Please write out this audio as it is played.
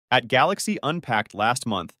At Galaxy Unpacked last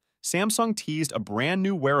month, Samsung teased a brand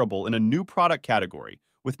new wearable in a new product category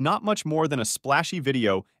with not much more than a splashy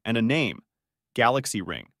video and a name, Galaxy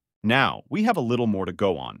Ring. Now, we have a little more to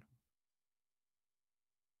go on.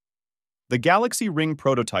 The Galaxy Ring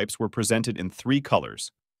prototypes were presented in three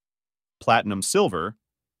colors: platinum silver,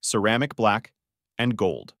 ceramic black, and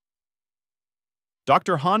gold.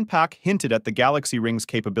 Dr. Han Pak hinted at the Galaxy Ring's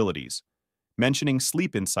capabilities, mentioning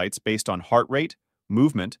sleep insights based on heart rate,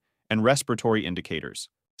 movement, and respiratory indicators.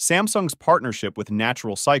 Samsung's partnership with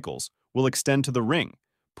Natural Cycles will extend to the Ring,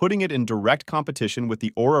 putting it in direct competition with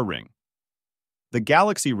the Aura Ring. The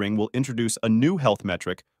Galaxy Ring will introduce a new health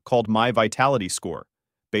metric called My Vitality Score,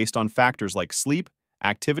 based on factors like sleep,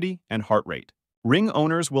 activity, and heart rate. Ring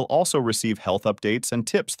owners will also receive health updates and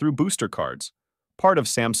tips through booster cards, part of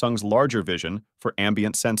Samsung's larger vision for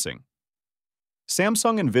ambient sensing.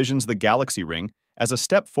 Samsung envisions the Galaxy Ring as a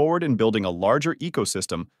step forward in building a larger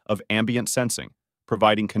ecosystem of ambient sensing,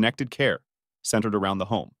 providing connected care centered around the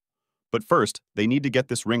home. But first, they need to get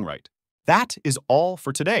this ring right. That is all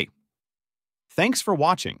for today. Thanks for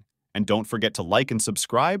watching, and don't forget to like and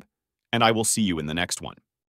subscribe, and I will see you in the next one.